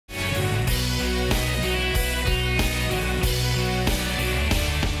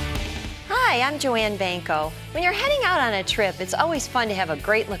Hi, I'm Joanne Banko. When you're heading out on a trip, it's always fun to have a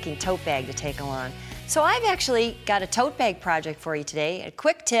great looking tote bag to take along. So I've actually got a tote bag project for you today, a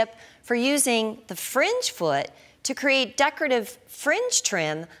quick tip for using the fringe foot to create decorative fringe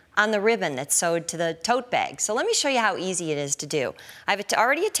trim on the ribbon that's sewed to the tote bag. So let me show you how easy it is to do. I've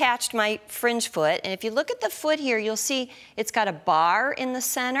already attached my fringe foot, and if you look at the foot here, you'll see it's got a bar in the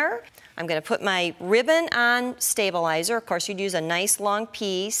center. I'm going to put my ribbon on stabilizer. Of course, you'd use a nice long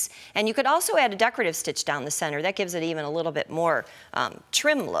piece, and you could also add a decorative stitch down the center. That gives it even a little bit more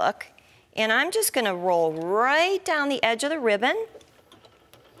trim look. And I'm just going to roll right down the edge of the ribbon,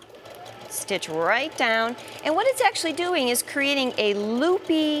 stitch right down, and what it's actually doing is creating a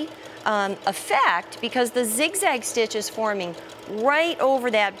loopy effect because the zigzag stitch is forming right over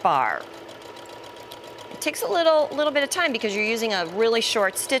that bar. It takes a little bit of time because you're using a really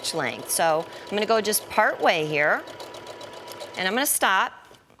short stitch length. So I'm going to go just part way here, and I'm going to stop.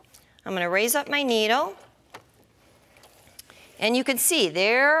 I'm going to raise up my needle, and you can see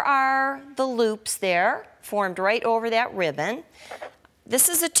there are the loops there formed right over that ribbon. This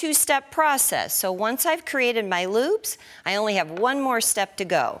is a two-step process, so once I've created my loops, I only have one more step to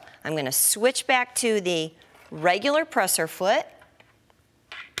go. I'm going to switch back to the regular presser foot,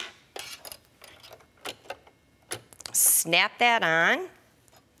 snap that on,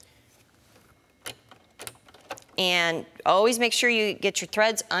 and always make sure you get your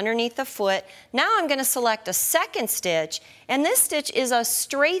threads underneath the foot. Now I'm going to select a second stitch, and this stitch is a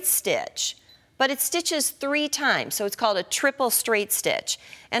straight stitch, but it stitches 3 times, so it's called a triple straight stitch.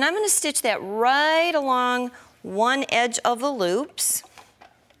 And I'm going to stitch that right along one edge of the loops.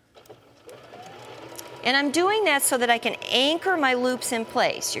 And I'm doing that so that I can anchor my loops in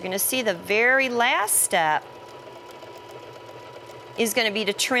place. You're going to see the very last step is going to be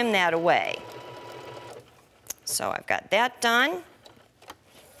to trim that away. So I've got that done.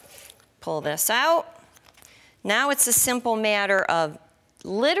 Pull this out. Now it's a simple matter of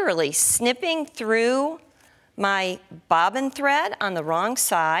literally snipping through my bobbin thread on the wrong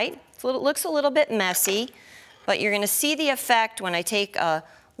side. It looks a little bit messy, but you're going to see the effect when I take a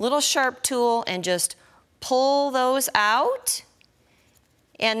little sharp tool and just pull those out,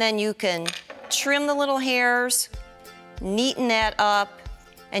 and then you can trim the little hairs, neaten that up,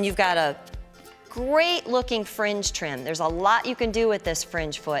 and you've got a great looking fringe trim. There's a lot you can do with this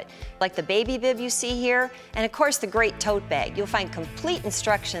fringe foot, like the baby bib you see here, and of course the great tote bag. You'll find complete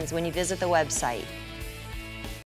instructions when you visit the website.